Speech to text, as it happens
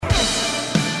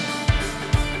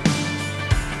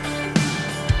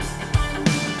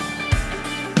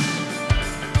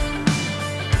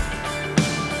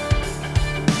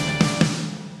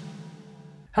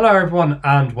Hello, everyone,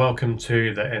 and welcome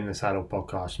to the In the Saddle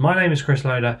podcast. My name is Chris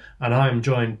Loader, and I am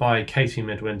joined by Katie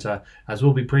Midwinter as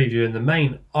we'll be previewing the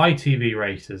main ITV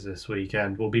races this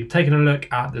weekend. We'll be taking a look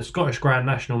at the Scottish Grand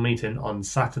National meeting on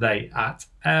Saturday at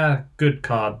Ayr. Good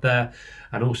card there,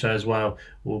 and also as well,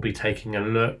 we'll be taking a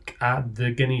look at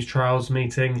the Guineas Trials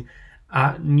meeting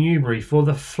at Newbury for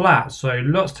the flat. So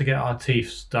lots to get our teeth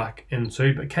stuck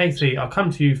into. But Katie, I'll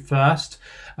come to you first.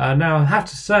 Now, I have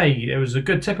to say, it was a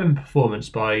good tipping performance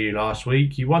by you last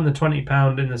week. You won the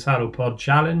 £20 in the Saddle Pod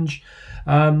Challenge.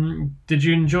 Did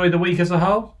you enjoy the week as a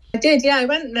whole? I did, yeah. I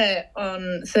went there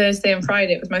on Thursday and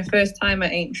Friday. It was my first time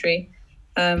at Aintree.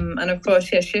 And of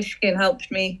course, Shishkin helped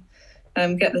me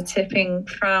get the tipping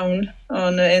crown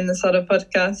on In the Saddle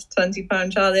Podcast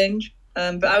 £20 Challenge.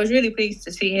 But I was really pleased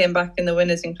to see him back in the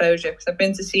winner's enclosure because I've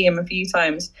been to see him a few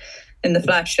times in the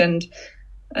flesh and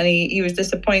he was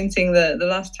disappointing the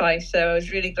last twice. So I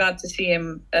was really glad to see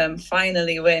him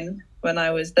finally win when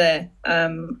I was there.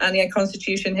 And he had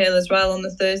Constitution Hill as well on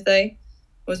the Thursday.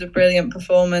 It was a brilliant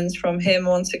performance from him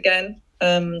once again.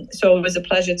 So it was a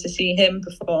pleasure to see him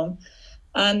perform.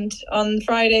 And on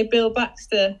Friday, Bill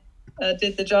Baxter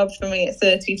did the job for me at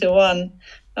 30-1.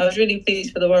 I was really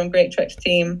pleased for the Warren Great Tricks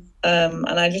team. And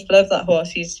I just love that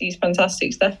horse. He's fantastic.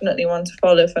 He's definitely one to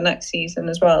follow for next season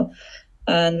as well.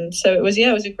 And so it was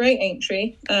a great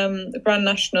Aintree. The Grand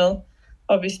National,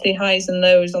 obviously highs and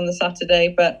lows on the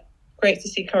Saturday, but great to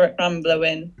see Corrick Rambler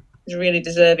win. He's a really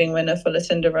deserving winner for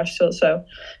Lucinda Russell. So,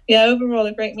 overall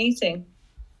a great meeting.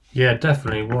 Yeah,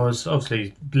 definitely was.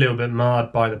 Obviously a little bit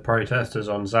marred by the protesters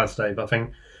on Saturday, but I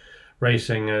think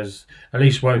racing has at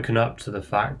least woken up to the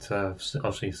fact.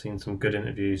 Obviously seen some good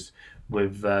interviews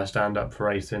with Stand Up for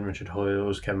Racing, Richard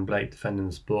Hoyles, Kevin Blake defending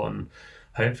the sport, and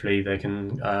hopefully they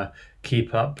can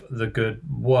keep up the good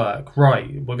work.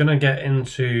 Right, we're going to get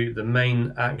into the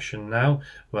main action now,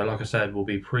 where, like I said, we'll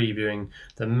be previewing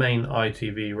the main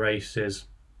ITV races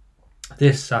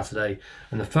this Saturday.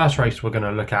 And the first race we're going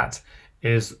to look at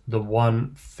is the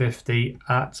 150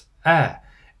 at Ayr.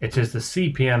 It is the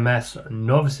CPMS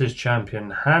Novices Champion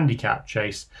Handicap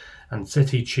Chase, and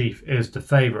City Chief is the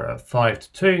favourite at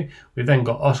 5-2. We've then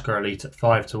got Oscar Elite at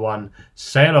 5-1,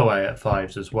 Sail Away at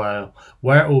 5s as well,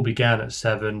 Where It All Began at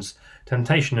 7s,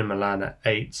 Temptation in Milan at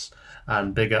 8s,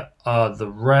 and Bigger Are the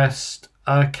Rest.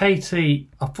 Katie,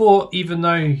 I thought even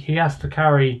though he has to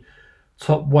carry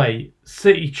top weight,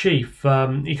 City Chief,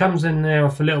 he comes in there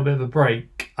off a little bit of a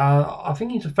break. I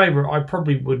think he's a favourite I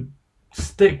probably would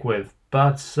stick with,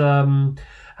 but how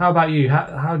about you?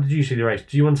 How did you see the race?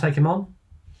 Do you want to take him on?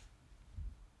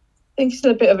 I think it's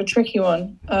a bit of a tricky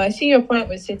one. I see your point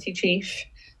with City Chief,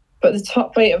 but the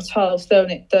top weight of 12 stone,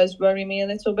 it does worry me a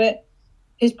little bit.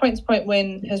 His point-to-point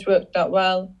win has worked out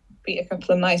well, beat a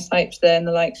couple of nice types there in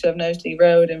the likes of Knowsley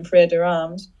Road and Freda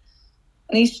Arms.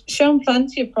 And he's shown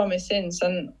plenty of promise since,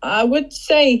 and I would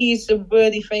say he's a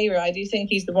worthy favourite. I do think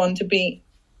he's the one to beat.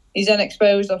 He's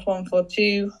unexposed off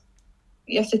 142.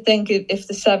 You have to think if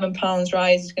the £7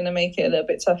 rise is going to make it a little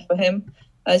bit tough for him,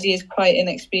 as he is quite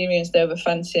inexperienced over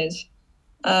fences.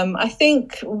 I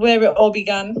think Where It All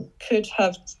Began could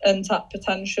have untapped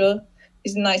potential.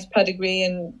 He's a nice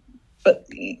pedigree, but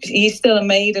he's still a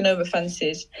maiden over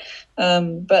fences.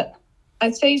 But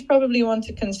I'd say he's probably one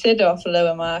to consider off a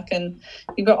lower mark. And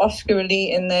you've got Oscar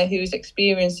Elite in there who's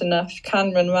experienced enough,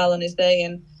 can run well on his day.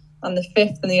 And on the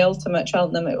 5th and the Ultimate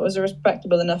Cheltenham, it was a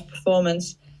respectable enough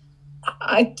performance.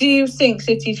 I do think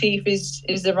City Chief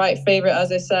is the right favourite,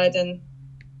 as I said, and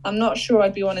I'm not sure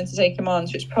I'd be wanting to take him on,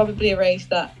 so it's probably a race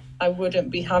that I wouldn't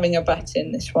be having a bet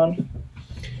in, this one.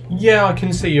 Yeah, I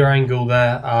can see your angle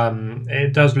there.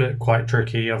 It does look quite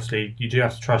tricky. Obviously, you do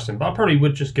have to trust him, but I probably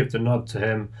would just give the nod to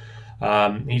him.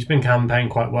 He's been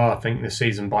campaigned quite well, I think, this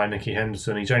season by Nicky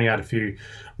Henderson. He's only had a few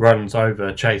runs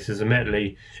over chases,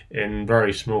 admittedly, in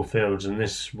very small fields, and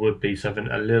this would be something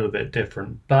a little bit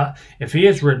different. But if he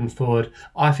is ridden forward,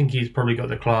 I think he's probably got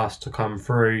the class to come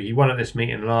through. He won at this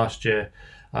meeting last year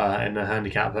in the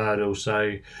handicap hurdle,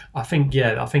 so I think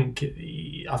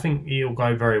he'll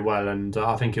go very well, and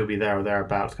I think he'll be there or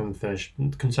thereabouts come the finish.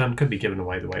 Concern could be giving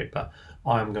away the weight, but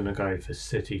I'm going to go for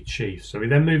City Chief. So we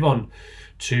then move on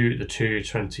to the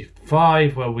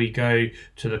 225, where we go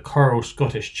to the Coral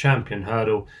Scottish Champion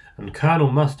Hurdle, and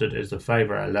Colonel Mustard is the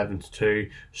favourite at 11-2,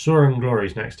 Soaring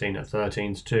Glory's next in at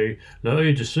 13-2, Le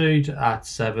Ou de Sud at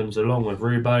 7s, along with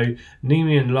Rubo,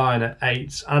 Nemean Lion at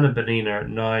 8s, Anna Bonina at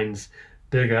 9s,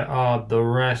 Bigger Are the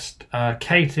Rest.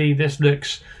 Katie, this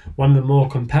looks one of the more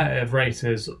competitive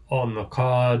races on the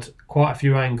card. Quite a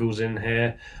few angles in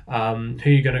here. Who are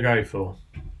you going to go for?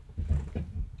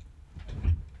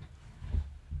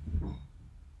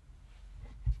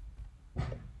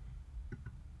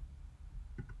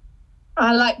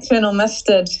 I like Colonel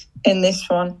Mustard in this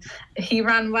one. He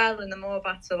ran well in the Moor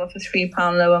Battle off a £3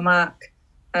 lower mark,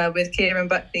 with Kieran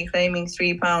Buckley claiming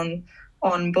 £3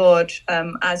 on board,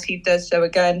 as he does so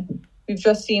again. We've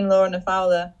just seen Lorna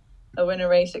Fowler win a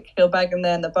race at Kilbeggan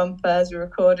there in the bumper as we're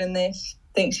recording this.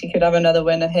 Think she could have another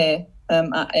winner here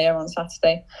at Ayr on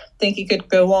Saturday. Think he could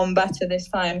go one better this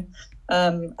time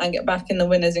and get back in the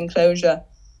winner's enclosure.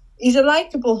 He's a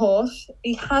likeable horse.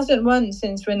 He hasn't won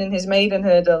since winning his maiden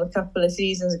hurdle a couple of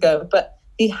seasons ago, but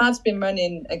he has been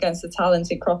running against a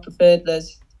talented crop of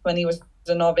hurdlers when he was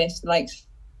a novice, like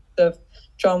of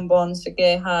John Bond, Sir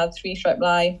Gerhard, Three Stripe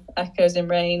Life, Echoes in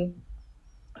Rain.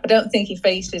 I don't think he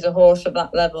faces a horse of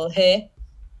that level here,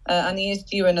 and he is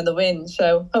due another win,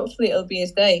 so hopefully it'll be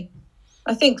his day.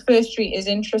 I think First Street is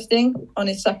interesting on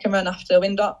his second run after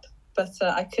Windop, but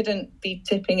I couldn't be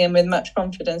tipping him with much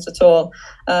confidence at all.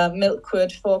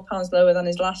 Milkwood, £4 lower than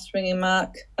his last swinging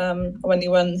mark when he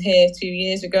won here 2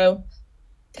 years ago.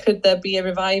 Could there be a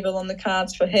revival on the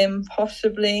cards for him?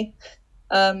 Possibly.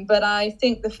 But I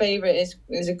think the favourite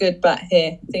is a good bet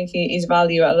here. I think he's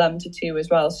value at 11-2 as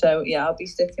well. So, yeah, I'll be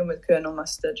sticking with Colonel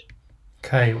Mustard.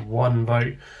 Okay, one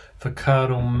vote for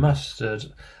Colonel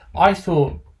Mustard. I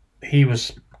thought he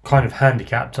was kind of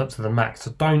handicapped up to the max.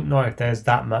 I don't know if there's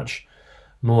that much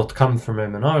more to come from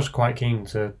him, and I was quite keen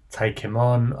to take him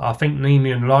on. I think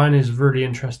Nemean Lion is really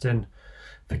interesting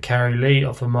for Kerry Lee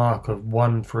off a mark of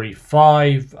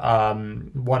 135.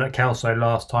 Won at Kelso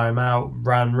last time out,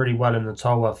 ran really well in the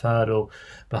Tolworth hurdle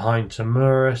behind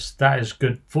Tamuris. That is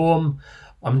good form.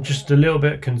 I'm just a little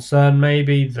bit concerned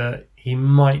maybe that he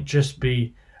might just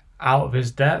be out of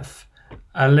his depth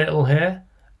a little here.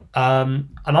 And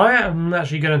I am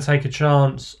actually going to take a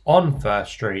chance on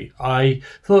First Street. I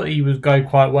thought he would go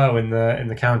quite well in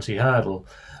the county hurdle,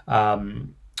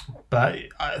 but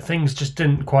things just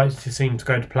didn't quite seem to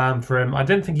go to plan for him. I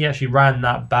didn't think he actually ran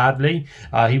that badly.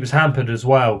 He was hampered as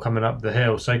well coming up the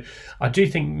hill, so I do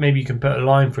think maybe you can put a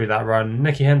line through that run.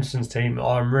 Nicky Henderson's team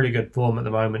are in really good form at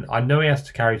the moment. I know he has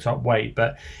to carry top weight,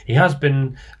 but he has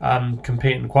been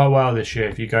competing quite well this year.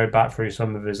 If you go back through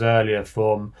some of his earlier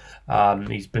form,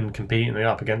 he's been competing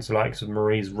up against the likes of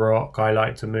Marie's Rock, I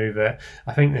Like to Move It.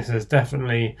 I think this is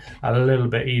definitely a little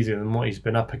bit easier than what he's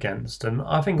been up against, and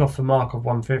I think off the mark of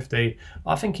 150,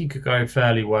 I think he could go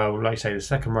fairly well. Like I say, the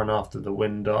second run after the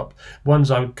wind up. Ones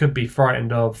I could be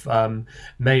frightened of,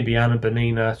 maybe Anna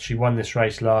Bonina. She won this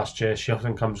race last year. She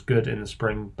often comes good in the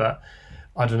spring, but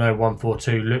I don't know,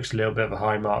 142 looks a little bit of a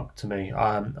high mark to me.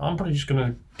 I'm probably just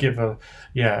going to give a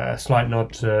slight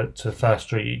nod to First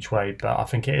Street each way, but I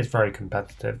think it is very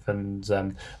competitive, and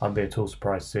I'd be at all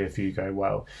surprised to see a few go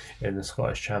well in the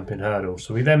Scottish Champion Hurdle.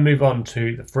 So we then move on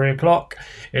to the 3 o'clock.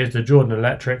 Is the Jordan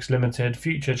Electrics Limited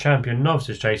Future Champion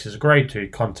Novices Chasers Grade 2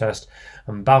 contest,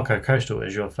 and Balco Coastal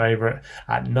is your favourite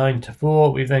at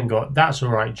 9-4. We've then got That's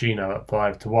Alright Gino at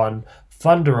 5-1.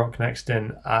 Thunder Rock next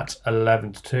in at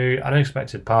 11-2.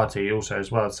 Unexpected Party also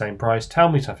as well at the same price.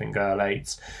 Tell Me Something Girl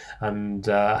 8 and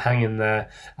Hang In There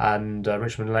and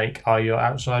Richmond Lake are your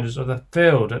outsiders of the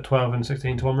field at 12 and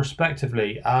 16-1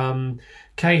 respectively.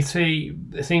 Katie,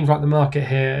 it seems like the market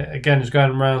here again is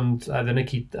going around the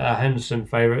Nicky Henderson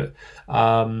favourite.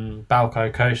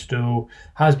 Balco Coastal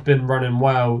has been running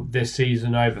well this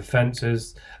season over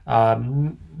fences.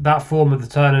 That form of the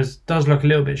Turners does look a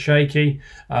little bit shaky.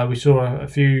 We saw a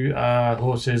few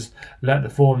horses let the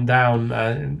form down,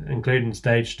 including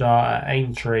Stage Star at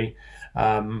Aintree.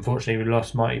 Unfortunately, we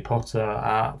lost Mighty Potter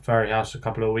at Ferryhouse a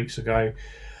couple of weeks ago,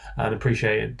 and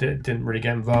appreciate it didn't really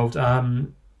get involved.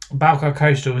 Balco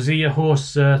Coastal, is he a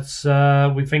horse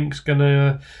that we think is going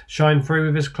to shine through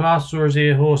with his class, or is he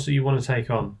a horse that you want to take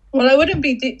on? Well, I wouldn't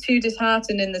be too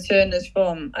disheartened in the Turners'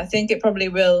 form. I think it probably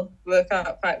will work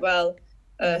out quite well.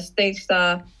 Stage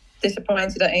Star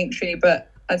disappointed at Aintree,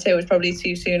 but I'd say it was probably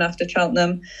too soon after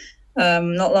Cheltenham.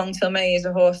 Not Long Till May is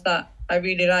a horse that I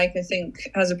really like. I think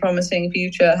has a promising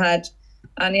future ahead.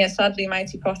 And yeah, sadly,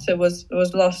 Mighty Potter was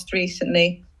lost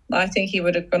recently. I think he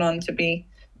would have gone on to be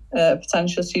a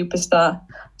potential superstar.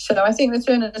 So I think the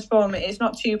Turners' form is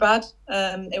not too bad.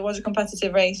 It was a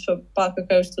competitive race for Balco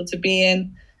Coastal to be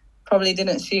in. Probably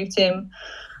didn't suit him.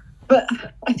 But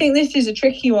I think this is a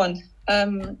tricky one.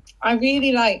 I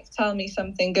really like Tell Me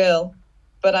Something Girl,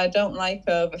 but I don't like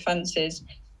her over fences.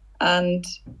 And,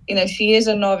 you know, she is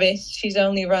a novice. She's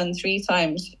only run 3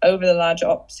 times over the larger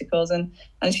obstacles, and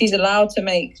she's allowed to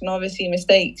make novice-y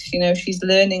mistakes. You know, she's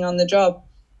learning on the job.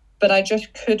 But I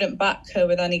just couldn't back her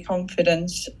with any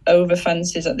confidence over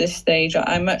fences at this stage.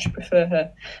 I much prefer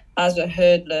her as a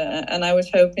hurdler, and I was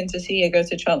hoping to see her go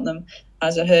to Cheltenham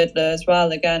as a hurdler as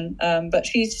well again. But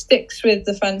she sticks with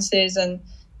the fences, and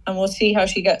and we'll see how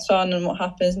she gets on and what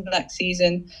happens next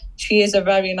season. She is a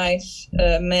very nice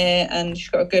mare, and she's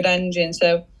got a good engine.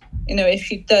 So, if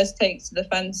she does take to the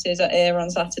fences at Ayr on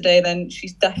Saturday, then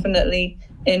she's definitely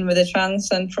in with a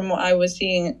chance. And from what I was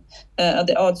seeing at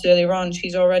the odds earlier on,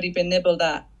 she's already been nibbled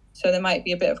at. So there might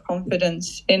be a bit of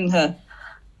confidence in her.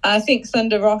 I think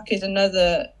Thunder Rock is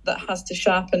another that has to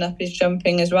sharpen up his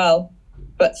jumping as well.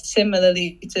 But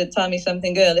similarly to Tell Me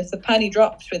Something Girl, if the penny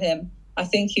drops with him, I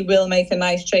think he will make a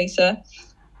nice chaser.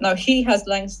 Now, he has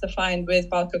lengths to find with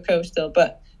Balco Coastal,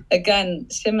 but again,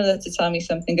 similar to Tell Me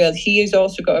Something Girl, he has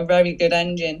also got a very good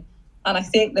engine, and I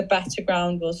think the better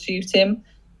ground will suit him.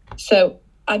 So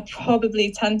I'd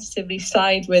probably tentatively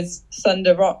side with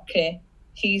Thunder Rock here.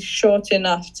 He's short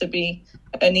enough to be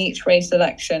an each race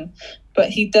selection, but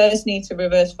he does need to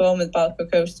reverse form with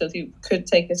Balco Coastal. He could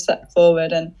take a step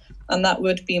forward, and that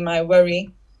would be my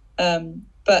worry.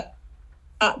 But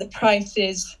at the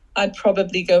prices, I'd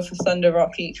probably go for Thunder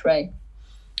Rock each way.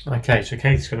 Okay, so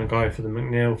Kate's going to go for the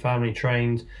McNeil family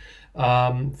trained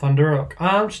Thunder Rock.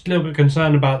 I'm just a little bit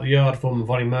concerned about the yard form of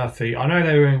Ollie Murphy. I know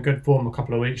they were in good form a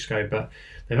couple of weeks ago, but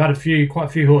they've had quite a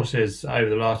few horses over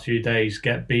the last few days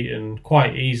get beaten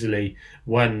quite easily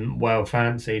when well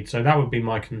fancied. So that would be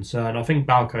my concern. I think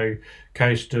Balco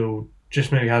Coastal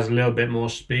just maybe has a little bit more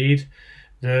speed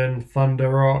than Thunder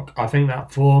Rock. I think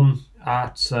that form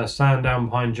at Sandown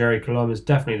behind Jerry Colomb is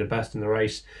definitely the best in the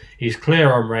race. He's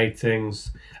clear on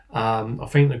ratings. I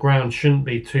think the ground shouldn't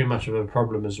be too much of a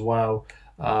problem as well.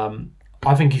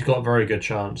 I think he's got a very good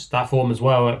chance. That form as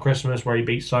well at Christmas where he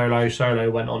beat Solo. Solo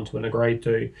went on to win a Grade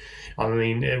 2. I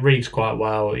mean, it reads quite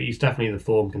well. He's definitely the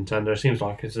form contender. It seems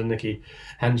like it's a Nicky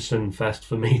Henderson fest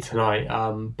for me tonight.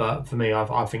 But for me,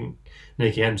 I think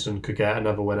Nicky Henderson could get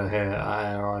another winner here.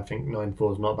 I think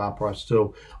 9-4 is not a bad price at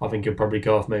all. I think he'll probably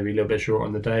go off maybe a little bit short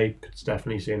on the day. Could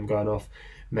definitely see him going off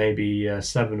maybe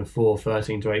 7-4,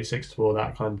 13-8, 6-4,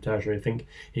 that kind of territory. I think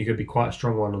he could be quite a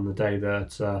strong one on the day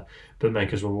that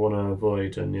bookmakers will want to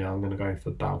avoid. And I'm going to go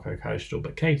for Balco Coastal.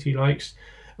 But Katie likes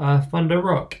Thunder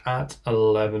Rock at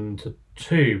 11-2.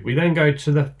 We then go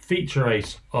to the feature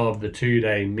race of the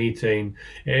 2-day meeting.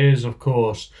 It is, of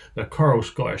course, the Coral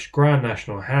Scottish Grand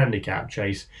National Handicap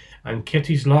Chase, and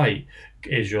Kitty's Light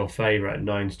is your favourite at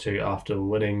 9-2 after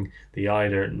winning the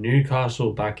Eider at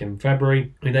Newcastle back in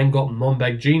February. We then got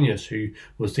Monbeg Genius, who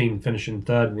was seen finishing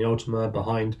third in the Ultima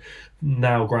behind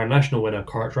now Grand National winner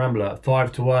Correct Rambler at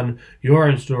 5-1. Your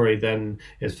Own Story then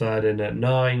is third in at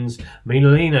 9s.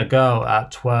 Melina Girl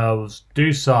at 12s.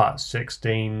 Dusart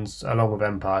 16s, along with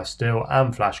Empire Steel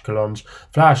and Flash Colons.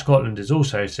 Flash Scotland is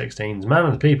also 16s. Man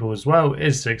of the People as well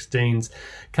is 16s.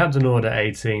 Captain Order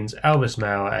 18s. Elvis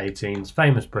Mail 18s.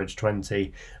 Famous Bridge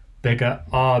 20. Bigger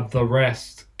are the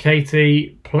rest.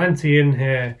 Katie, plenty in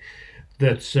here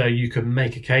that you can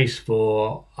make a case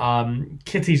for.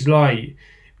 Kitty's Light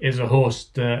is a horse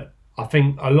that I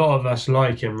think a lot of us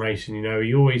like in racing.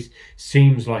 He always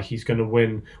seems like he's going to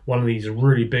win one of these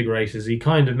really big races. He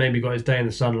kind of maybe got his day in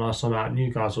the sun last time out at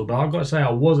Newcastle, but I've got to say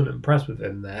I wasn't impressed with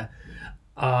him there.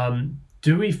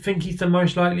 Do we think he's the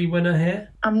most likely winner here?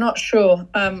 I'm not sure.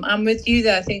 I'm with you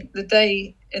there. I think the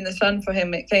day in the sun for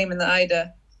him, it came in the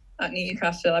Eider at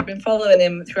Newcastle. I've been following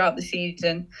him throughout the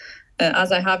season,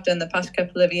 as I have done the past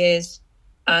couple of years,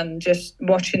 and just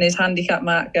watching his handicap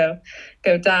mark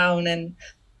go down. And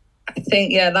I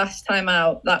think, last time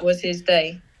out, that was his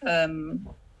day.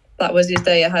 That was his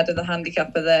day ahead of the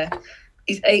handicapper there.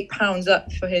 He's £8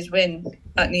 up for his win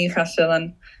at Newcastle,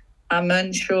 and I'm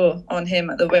unsure on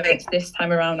him at the weights this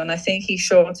time around. And I think he's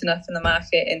short enough in the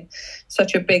market in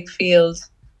such a big field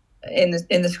in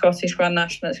the Scottish Grand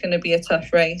National. It's going to be a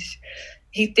tough race.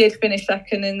 He did finish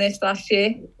second in this last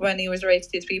year when he was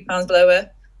rated £3 lower,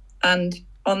 and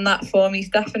on that form he's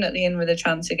definitely in with a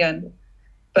chance again.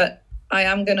 But I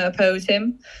am going to oppose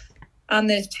him, and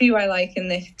there's two I like in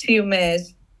this, two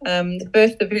mares. The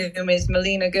first of whom is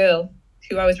Melina Girl,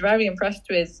 who I was very impressed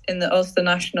with in the Ulster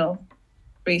National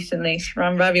recently. She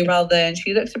ran very well there, and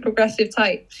she looks a progressive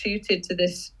type suited to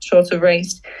this sort of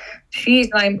race.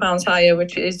 She's £9 higher,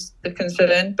 which is the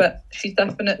concern, but she's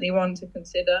definitely one to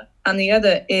consider. And the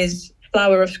other is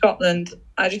Flower of Scotland.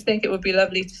 I just think it would be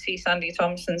lovely to see Sandy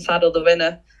Thompson saddle the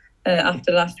winner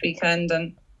after last weekend,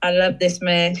 and I love this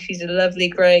mare. She's a lovely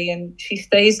grey, and she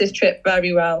stays this trip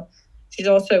very well. She's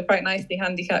also quite nicely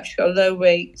handicapped. She's got a low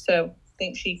weight, so I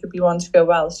think she could be one to go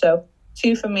well. So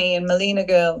 2 for me, and Melina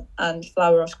Girl and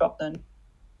Flower of Scotland.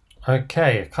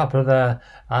 Okay, a couple there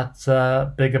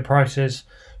at bigger prices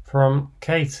from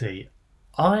Katie.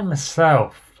 I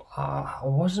myself, I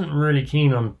wasn't really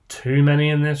keen on too many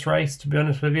in this race, to be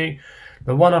honest with you.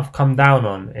 The one I've come down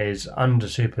on is Under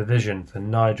Supervision for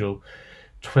Nigel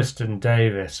Twiston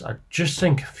Davis. I just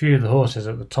think a few of the horses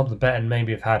at the top of the betting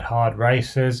maybe have had hard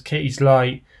races. Kitty's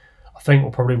Light, I think,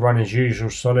 will probably run his usual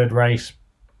solid race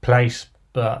place,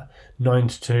 but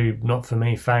 9-2, not for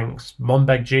me, thanks.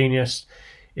 Monbeg Genius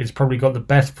is probably got the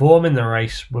best form in the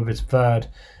race with his third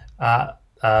at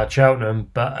Cheltenham,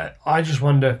 but I just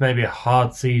wonder if maybe a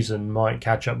hard season might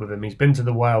catch up with him. He's been to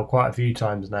the Whale quite a few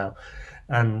times now,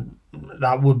 and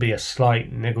that would be a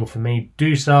slight niggle for me.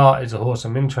 Dusart is a horse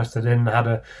I'm interested in. I had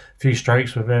a few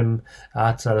strokes with him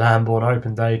at Lambourne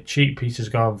Open Day. Cheap pieces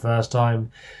going first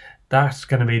time. That's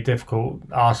going to be a difficult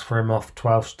ask for him off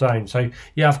 12 stone. So,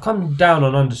 yeah, I've come down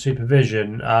on under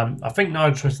supervision. I think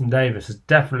Nigel Twiston Davis has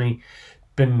definitely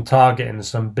been targeting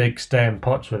some big staying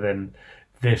pots with him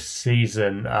this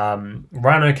season.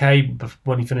 Ran okay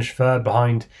when he finished third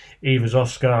behind Evers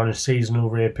Oscar on his seasonal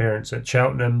reappearance at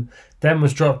Cheltenham. Then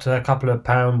was dropped a couple of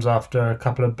pounds after a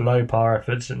couple of below par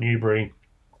efforts at Newbury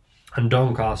and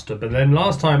Doncaster. But then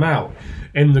last time out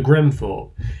in the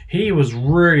Grimthorpe, he was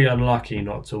really unlucky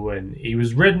not to win. He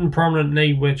was ridden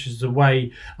prominently, which is the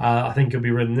way I think he'll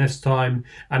be ridden this time,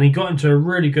 and he got into a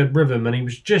really good rhythm, and he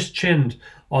was just chinned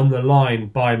on the line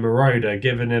by Marauder,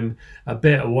 giving him a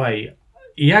bit away.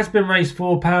 He has been raised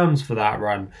 £4 for that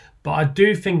run, but I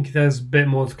do think there's a bit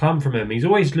more to come from him. He's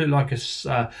always looked like a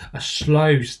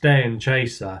slow staying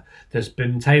chaser that's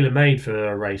been tailor-made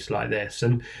for a race like this.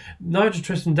 And Nigel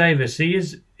Twiston Davis,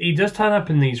 he does turn up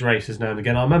in these races now and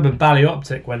again. I remember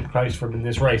Ballyoptic went close for him in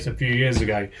this race a few years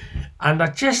ago, and I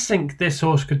just think this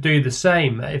horse could do the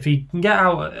same if he can get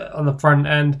out on the front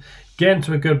end, get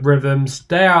into a good rhythm,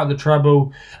 stay out of the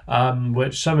trouble,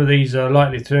 which some of these are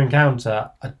likely to encounter.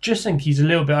 I just think he's a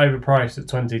little bit overpriced at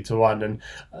 20-1,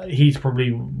 and he's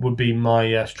probably would be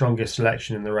my strongest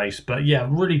selection in the race. But yeah,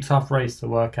 really tough race to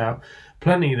work out.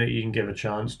 Plenty that you can give a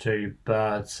chance to,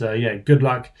 but yeah, good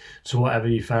luck to whatever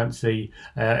you fancy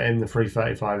in the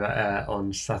 3:35 at Ayr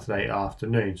on Saturday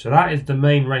afternoon. So that is the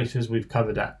main races we've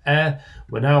covered at Ayr.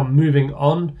 We're now moving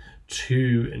on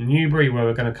to Newbury, where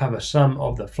we're going to cover some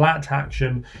of the flat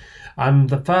action. And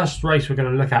the first race we're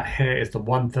going to look at here is the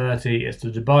 1:30. It's the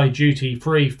Dubai Duty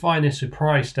Free Finest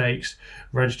Surprise Stakes,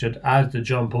 registered as the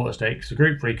John Porter Stakes, the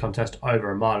Group 3 contest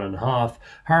over 1.5 miles.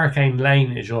 Hurricane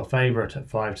Lane is your favourite at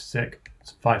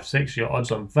 5-6, your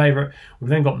odds on favourite. We've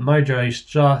then got Mojo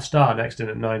Star next in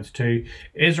at 9-2,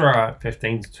 Israel at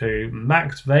 15-2,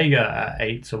 Max Vega at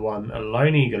 8-1,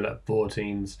 Lone Eagle at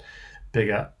 14s.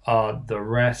 Bigger are the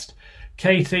rest.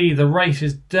 KT, the race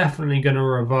is definitely going to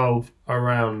revolve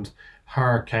around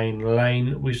Hurricane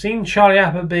Lane. We've seen Charlie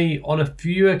Appleby on a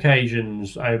few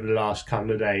occasions over the last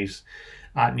couple of days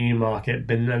at Newmarket,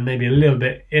 been maybe a little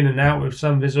bit in and out with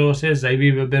some of his horses. They've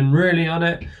either been really on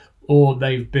it or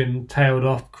they've been tailed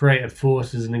off. Creative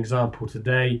Force is an example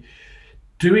today.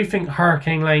 Do we think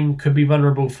Hurricane Lane could be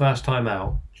vulnerable first time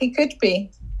out? He could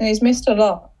be. He's missed a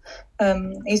lot.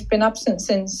 He's been absent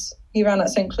since he ran at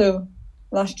St. Cloud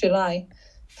last July.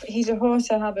 He's a horse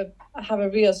I have a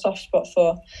real soft spot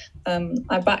for.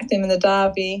 I backed him in the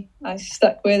Derby. I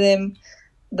stuck with him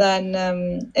then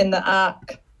in the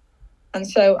Arc. And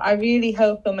so I really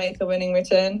hope he'll make a winning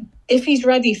return. If he's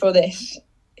ready for this,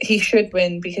 he should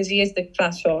win because he is the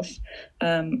class horse.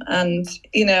 And,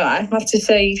 you know, I have to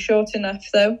say he's short enough,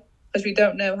 though, because we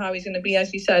don't know how he's going to be.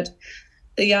 As you said,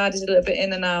 the yard is a little bit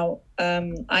in and out.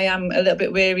 I am a little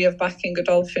bit weary of backing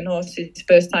Godolphin horses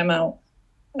first time out.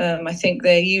 I think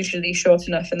they're usually short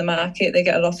enough in the market. They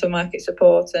get a lot of market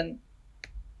support and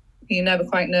you never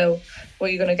quite know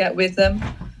what you're going to get with them.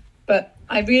 But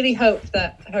I really hope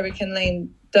that Hurricane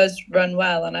Lane does run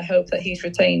well, and I hope that he's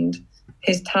retained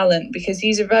his talent because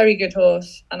he's a very good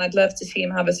horse and I'd love to see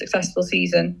him have a successful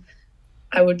season.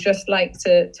 I would just like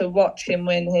to watch him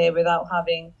win here without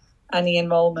having any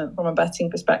involvement from a betting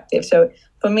perspective. So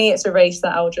for me, it's a race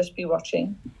that I'll just be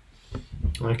watching.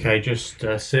 Okay, just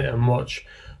sit and watch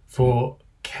for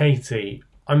Katie.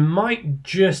 I might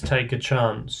just take a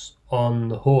chance on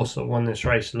the horse that won this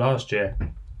race last year,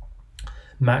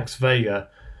 Max Vega,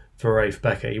 for Rafe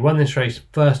Becker. He won this race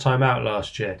first time out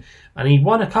last year, and he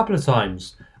won a couple of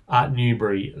times at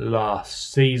Newbury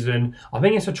last season. I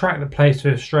think it's a track that plays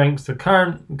to his strengths. The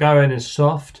current going is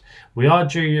soft. We are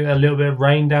due a little bit of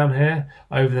rain down here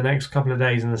over the next couple of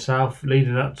days in the south,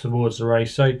 leading up towards the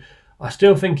race. So I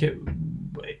still think it,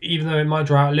 even though it might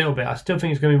dry out a little bit, I still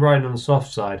think it's going to be riding on the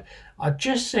soft side. I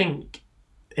just think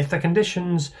if the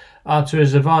conditions are to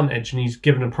his advantage and he's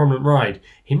given a prominent ride,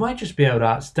 he might just be able to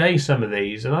outstay some of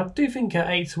these. And I do think at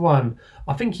 8-1,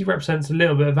 I think he represents a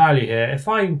little bit of value here. If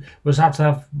I was had to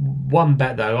have one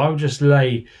bet though, I would just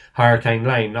lay Hurricane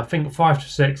Lane. I think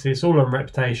 5-6, it's all on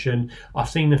reputation. I've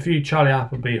seen a few Charlie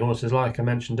Appleby horses, like I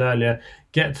mentioned earlier,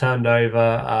 get turned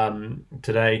over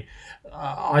today.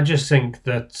 I just think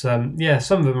that, some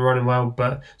of them are running well,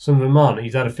 but some of them aren't.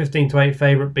 He's had a 15-8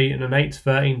 favourite beaten, an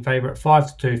 8-13 favourite,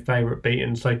 5-2 favourite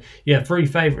beaten. So, 3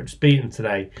 favourites beaten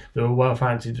today that were well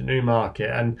fancied at Newmarket.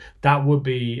 And that would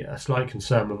be a slight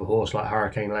concern with a horse like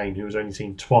Hurricane Lane, who was only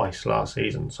seen twice last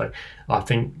season. So, I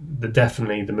think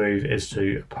definitely the move is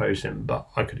to oppose him, but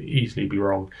I could easily be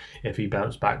wrong if he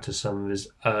bounced back to some of his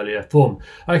earlier form.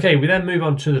 Okay, we then move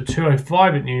on to the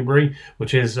 205 at Newbury,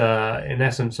 which is in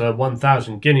essence a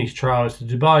 1,000 guineas trial. It's the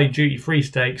Dubai Duty Free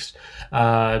Stakes,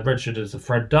 registered as the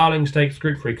Fred Darling Stakes,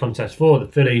 Group 3 contest for the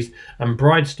fillies, and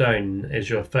Bridestone is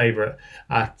your favourite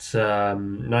at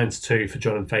 9-2 for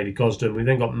John and Fady Gosden. We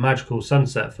then got Magical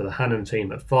Sunset for the Hannon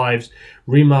team at 5s,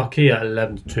 Remarquee at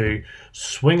 11-2,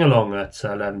 Swing Along at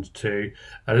 11-2,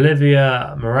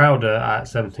 Olivia Meralda at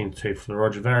 17-2 for the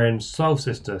Roger Varian, Soul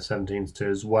Sister 17-2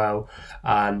 as well,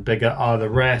 and bigger are the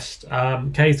rest.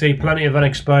 Katie, plenty of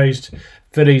unexposed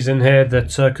fillies in here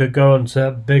that could go on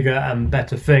to bigger and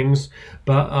better things,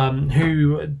 but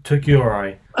who took your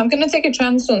eye? I'm going to take a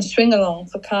chance on Swing Along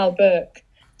for Carl Burke.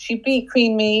 She beat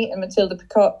Queen Me and Matilda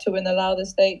Picot to win the Lauder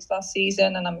Stakes last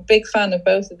season, and I'm a big fan of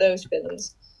both of those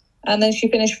fillies. And then she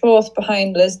finished 4th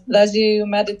behind Lezu,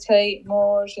 Meditate,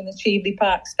 Morge in the Cheveley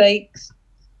Park Stakes.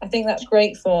 I think that's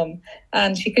great form,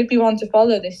 and she could be one to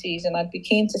follow this season. I'd be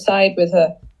keen to side with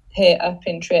her here up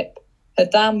in Trip. Her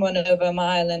dam won over a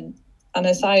mile, and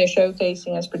her sire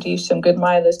Showcasing has produced some good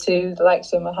milers too, the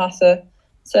likes of Mahatha.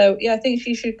 So I think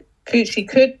she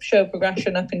could show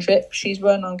progression up in Trip. She's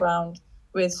run on ground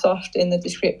with Soft in the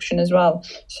description as well.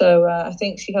 So I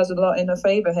think she has a lot in her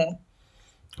favour here.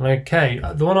 Okay,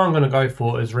 the one I'm going to go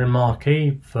for is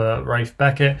Remarquee for Rafe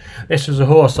Beckett. This was a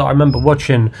horse that I remember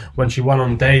watching when she won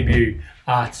on debut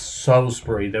at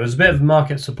Salisbury. There was a bit of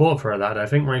market support for her that day. I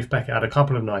think Rafe Beckett had a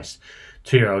couple of nice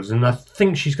 2-year-olds, and I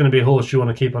think she's going to be a horse you want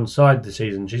to keep on side this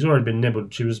season. She's already been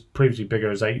nibbled. She was previously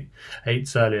bigger as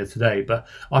 8s earlier today, but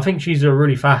I think she's a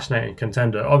really fascinating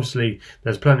contender. Obviously,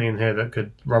 there's plenty in here that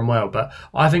could run well, but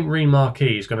I think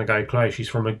Remarquee is going to go close. She's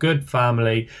from a good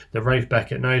family that Rafe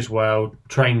Beckett knows well,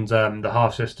 trained the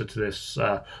half-sister to this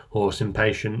horse,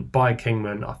 Impatient, by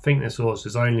Kingman. I think this horse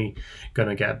is only going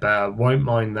to get better. Won't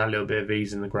mind that little bit of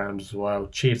ease in the ground as well.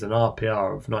 Achieved an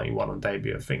RPR of 91 on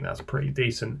debut. I think that's pretty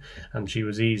decent, and she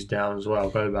was eased down as well.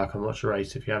 Go back and watch the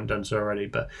race if you haven't done so already.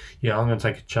 But I'm going to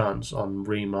take a chance on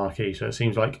Remarquee. So it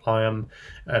seems like I am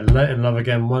in love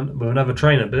again with another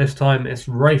trainer, but this time it's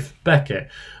Rafe Beckett.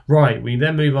 Right, we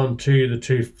then move on to the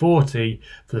 240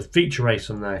 for the feature race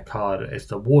on their card. It's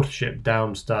the Watership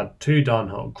Down Stud 2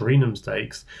 Darnhot Greenham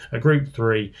Stakes, a Group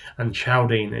 3, and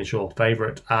Chaldine is your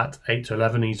favourite at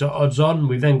 8-11. He's odds on.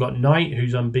 We've then got Knight,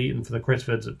 who's unbeaten for the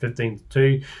Crisfords at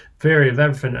 15-2. Theory of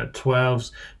Everything at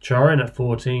 12s, Charin at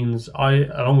 14s,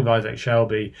 along with Isaac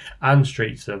Shelby, and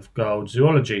Streets of Gold.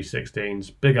 Zoology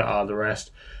 16s, bigger are the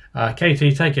rest.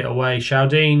 Katie, take it away.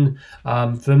 Chaldine,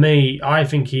 for me, I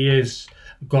think he is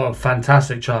got a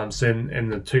fantastic chance in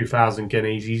the 2,000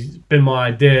 guineas. He's been my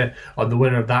idea on the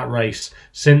winner of that race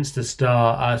since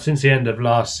the end of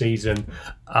last season.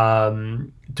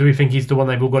 Do we think he's the one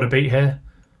they've all got to beat here?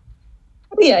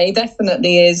 Yeah, he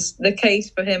definitely is. The case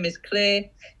for him is clear.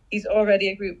 He's already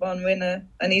a Group 1 winner,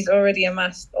 and he's already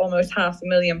amassed almost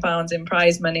 £500,000 in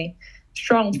prize money.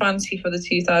 Strong fancy for the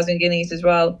 2,000 guineas as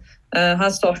well.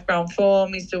 Has soft ground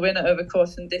form. He's the winner over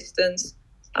course and distance.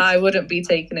 I wouldn't be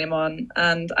taking him on,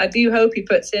 and I do hope he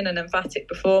puts in an emphatic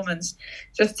performance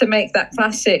just to make that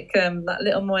classic that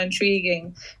little more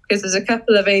intriguing, because there's a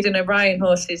couple of Aidan O'Brien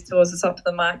horses towards the top of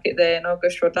the market there in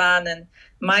August Rodin and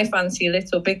my fancy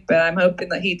Little Big Bear. I'm hoping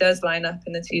that he does line up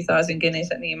in the 2,000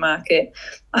 guineas at Newmarket,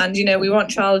 and we want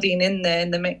Chaldine in there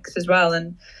in the mix as well,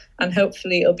 and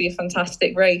hopefully it'll be a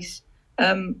fantastic race.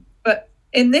 But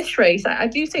in this race, I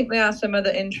do think there are some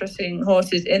other interesting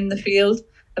horses in the field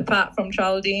apart from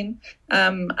Chaldine,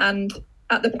 and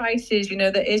at the prices,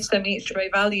 there is some each way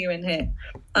value in here,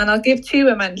 and I'll give two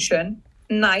a mention.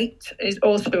 Knight is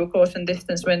also a course and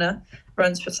distance winner,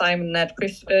 runs for Simon Ned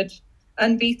Crisford,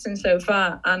 unbeaten so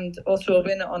far, and also a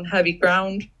winner on heavy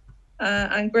ground.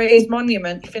 And Gray's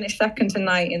Monument finished second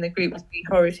tonight in the Group 3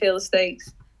 Horrid Hill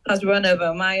Stakes, has run over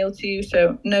a mile too,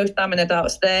 so no stamina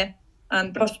doubts there.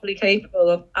 and possibly capable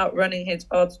of outrunning his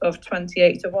odds of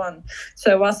 28-1.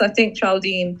 So whilst I think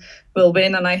Chaldean will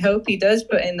win, and I hope he does,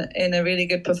 but in a really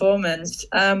good performance,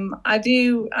 I'm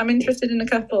interested in a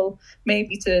couple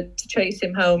maybe to chase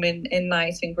him home in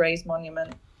Knight and Gray's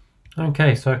Monument.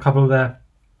 Okay, so a couple there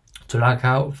to look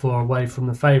out for away from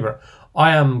the favourite.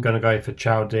 I am going to go for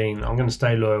Chaldean. I'm going to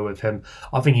stay loyal with him.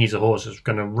 I think he's a horse that's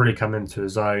going to really come into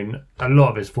his own. A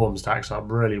lot of his form stacks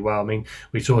up really well. I mean,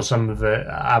 we saw some of it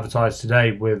advertised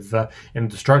today with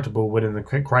Indestructible winning the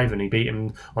Quick Craven. He beat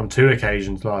him on 2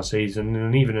 occasions last season.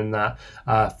 And even in that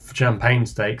Champagne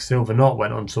Stakes, Silver Knot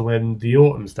went on to win the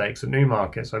Autumn Stakes at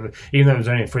Newmarket. So even though it was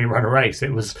only a free-runner race,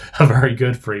 it was a very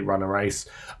good free-runner race.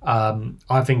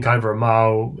 I think over a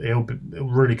mile, he'll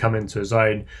really come into his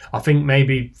own. I think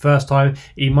maybe first time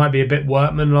he might be a bit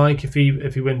workmanlike if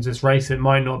he wins this race. It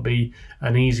might not be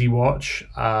an easy watch.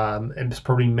 It's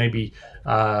probably maybe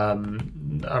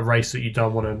a race that you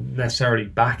don't want to necessarily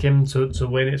back him to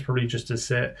win. It's probably just to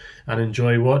sit and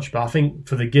enjoy watch. But I think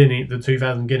for the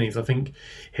 2000 Guineas, I think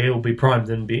he'll be primed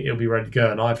and he'll be ready to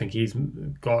go. And I think he's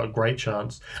got a great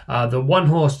chance. The one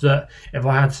horse that if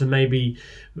I had to maybe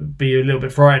be a little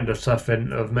bit frightened of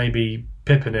something, of maybe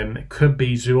pipping him, it could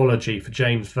be Zoology for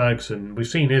James Ferguson. We've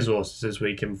seen his horses this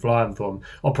week in flying form,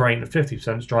 operating at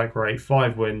 50% strike rate,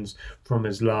 5 wins from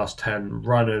his last 10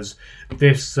 runners.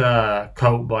 This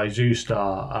colt by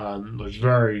Zoustar was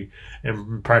very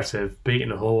impressive,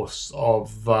 beating a horse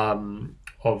of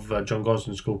John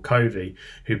Gosden's called Covey,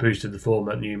 who boosted the form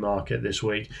at Newmarket this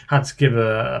week. Had to give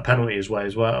a penalty as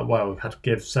well. Had to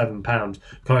give £7.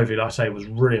 Covey, like I say, was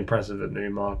really impressive at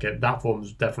Newmarket. That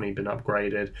form's definitely been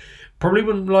upgraded. Probably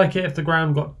wouldn't like it if the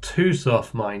ground got too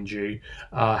soft, mind you.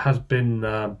 Has been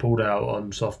pulled out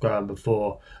on soft ground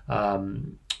before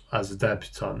as a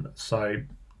debutant. So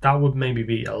that would maybe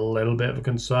be a little bit of a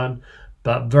concern,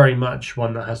 but very much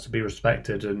one that has to be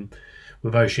respected. And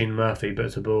with Oisin Murphy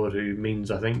but aboard, who means,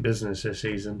 I think, business this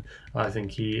season, I think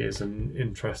he is an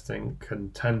interesting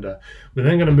contender. We're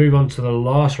then going to move on to the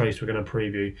last race we're going to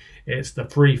preview. It's the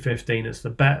 3:15. It's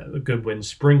the Bet Goodwin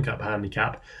Spring Cup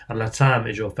handicap, and Latam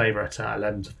is your favourite at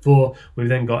 11-4. We've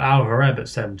then got Al Hareb at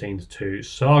 17-2,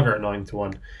 Saga at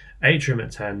 9-1, Atrium at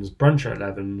 10s, Brunch at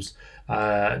 11s,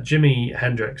 Jimi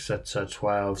Hendrix at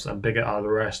 12s, and Bigot are the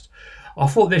rest. I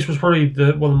thought this was probably one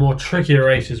of the more trickier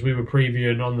races we were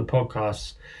previewing on the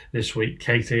podcast this week,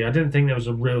 Katie. I didn't think there was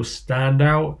a real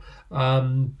standout,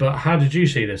 but how did you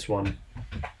see this one?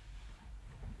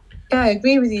 Yeah, I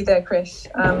agree with you there, Chris.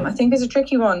 I think it's a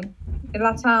tricky one.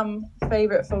 Latam,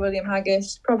 favourite for William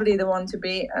Haggas, probably the one to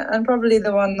beat, and probably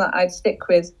the one that I'd stick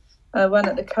with. Won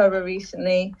at the Curragh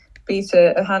recently, beat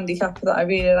a handicapper that I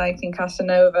really like in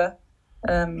Casanova.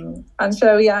 And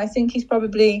so, yeah, I think he's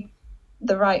probably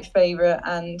the right favourite,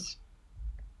 and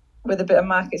with a bit of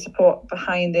market support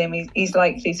behind him, he's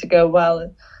likely to go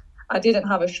well. I didn't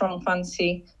have a strong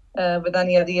fancy with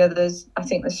any of the others. I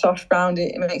think the soft ground,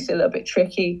 it makes it a little bit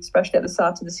tricky, especially at the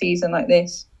start of the season like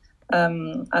this.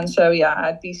 And so, yeah,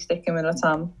 I'd be sticking with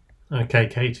Latam. Okay,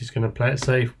 Katie's going to play it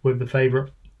safe with the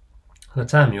favourite.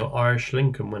 Latam, your Irish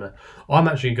Lincoln winner. I'm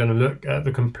actually going to look at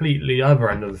the completely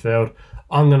other end of the field.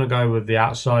 I'm going to go with the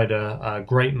outsider,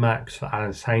 Great Max for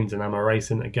Alice Haynes and Emma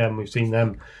Racing. Again, we've seen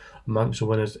them amongst the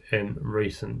winners in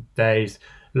recent days.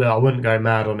 Look, I wouldn't go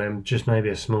mad on him, just maybe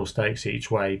a small stakes each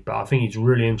way, but I think he's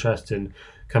really interesting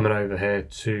coming over here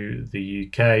to the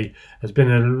UK. Has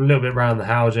been a little bit round the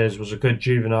houses, was a good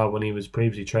juvenile when he was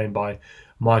previously trained by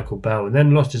Michael Bell, and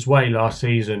then lost his way last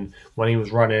season when he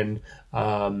was running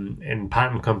in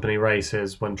Patent Company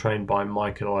races when trained by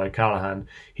Michael O'Callaghan.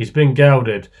 He's been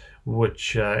gelded,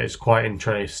 which is quite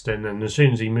interesting, and as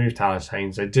soon as he moved to Alice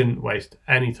Haynes, they didn't waste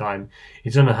any time.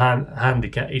 He's on a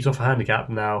handicap. He's off a handicap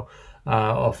now,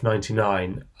 off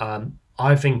 99.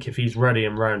 I think if he's ready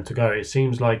and round to go, it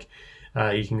seems like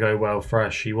he can go well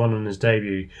fresh. He won on his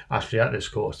debut actually at this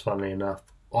course, funnily enough.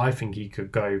 I think he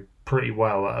could go pretty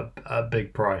well at a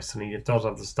big price, and he does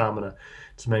have the stamina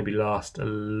to maybe last a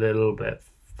little bit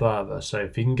further. So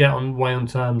if he can get on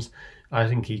terms, I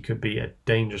think he could be a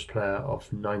dangerous player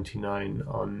off 99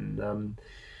 on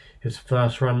his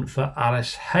first run for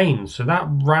Alice Haynes. So that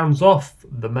rounds off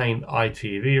the main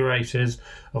ITV races.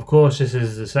 Of course, this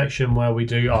is the section where we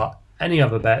do our any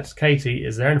other bets. Katie,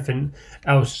 is there anything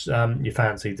else you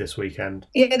fancied this weekend?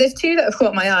 Yeah, there's two that have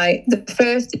caught my eye. The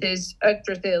first is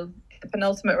Yggdrasil, the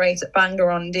penultimate race at Bangor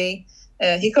on Dee.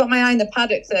 He caught my eye in the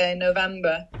paddock there in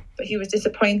November, but he was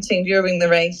disappointing during the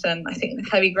race, and I think the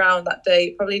heavy ground that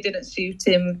day probably didn't suit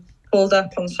him. Pulled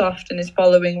up on soft in his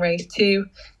following race too.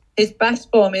 his best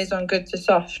form is on good to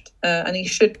soft, and he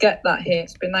should get that here.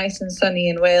 It's been nice and sunny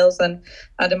in Wales, and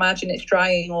I'd imagine it's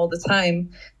drying all the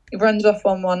time. He runs off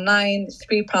 119. It's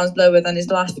 £3 lower than his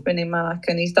last winning mark,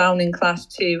 and he's down in Class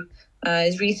 2.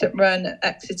 His recent run at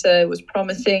Exeter was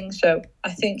promising, so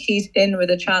I think he's in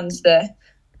with a chance there.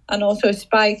 And also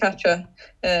Spycatcher.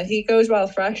 He goes well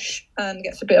fresh and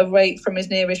gets a bit of weight from his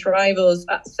nearest rivals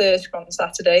at Thirsk on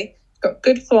Saturday. He's got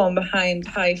good form behind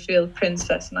Highfield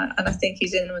Princess, and I think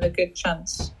he's in with a good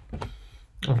chance.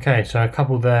 Okay, so a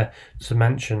couple there to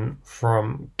mention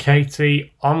from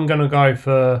Katie. I'm going to go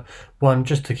for one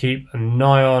just to keep an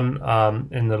eye on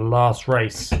in the last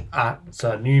race at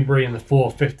Newbury in the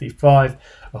 4:55,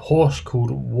 a horse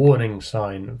called Warning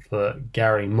Sign for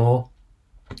Gary Moore.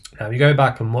 Now, if you go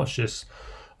back and watch this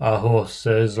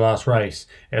horse's last race,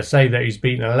 it'll say that he's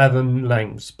beaten 11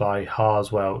 lengths by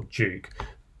Harswell Duke,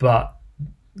 but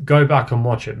go back and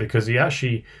watch it because he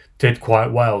actually did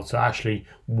quite well to actually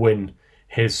win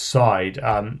his side.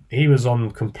 He was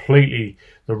on completely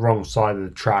the wrong side of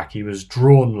the track. He was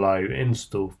drawn low in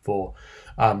stall 4.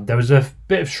 There was a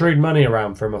bit of shrewd money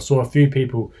around for him. I saw a few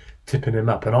people tipping him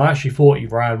up, and I actually thought he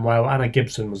ran well. Anna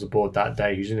Gibson was aboard that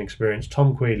day, who's inexperienced.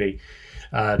 Tom Queally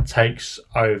takes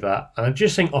over, and I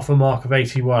just think off a mark of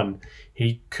 81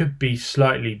 he could be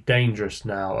slightly dangerous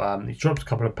now. He's dropped a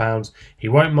couple of pounds. He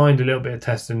won't mind a little bit of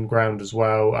testing ground as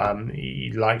well.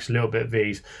 He likes a little bit of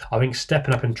V's. I think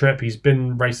stepping up in trip, he's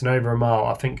been racing over a mile.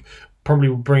 I think probably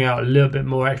will bring out a little bit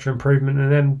more extra improvement.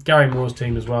 And then Gary Moore's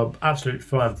team as well, absolute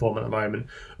fine form at the moment,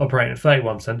 operating at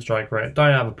 31% strike rate.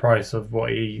 Don't have a price of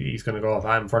what he's going to go off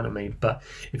at in front of me, but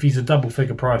if he's a double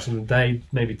figure price on the day,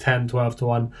 maybe 10, 12 to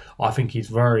 1, I think he's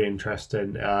very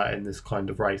interested in this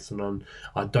kind of race. And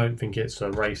I don't think it's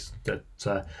a race that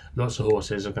lots of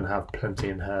horses are going to have plenty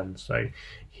in hand. So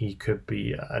he could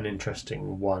be an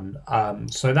interesting one.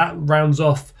 So that rounds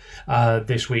off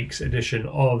this week's edition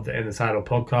of the In the Saddle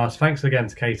podcast. Thanks again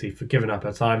to Katie for giving up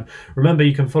her time. Remember,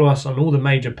 you can follow us on all the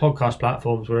major podcast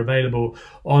platforms. We're available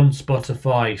on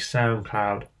Spotify,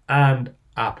 SoundCloud, and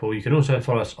Apple. You can also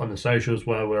follow us on the socials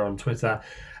where we're on Twitter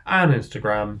and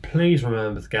Instagram. Please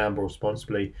remember to gamble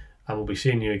responsibly, and we'll be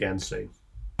seeing you again soon.